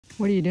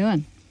What are you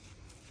doing?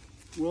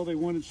 Well, they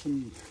wanted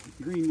some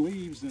green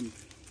leaves, and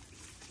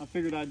I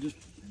figured I'd just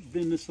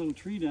bend this little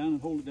tree down and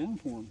hold it down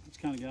for them. That's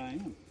the kind of guy I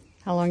am.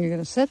 How long are you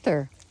going to sit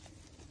there?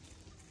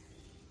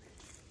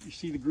 You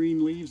see the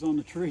green leaves on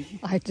the tree?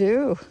 I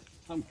do.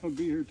 I'm going to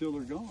be here till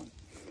they're gone.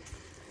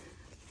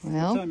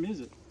 Well, what time is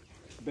it?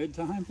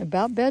 Bedtime?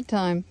 About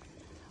bedtime.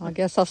 I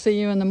guess I'll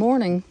see you in the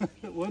morning.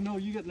 Well, no,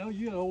 you got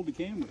to hold the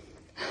camera.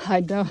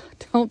 I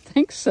don't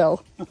think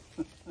so.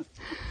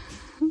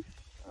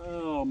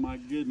 Oh my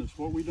goodness,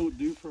 what we don't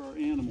do for our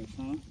animals,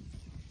 huh?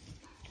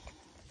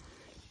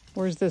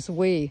 Where's this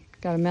we?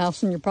 Got a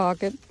mouse in your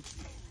pocket?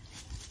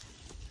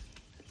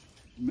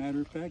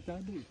 Matter of fact, I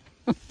do.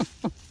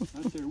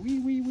 Right there,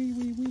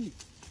 wee.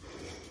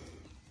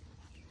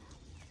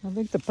 I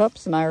think the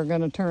pups and I are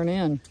going to turn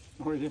in.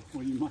 Oh yeah,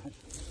 well you might.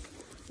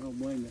 I don't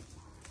blame you.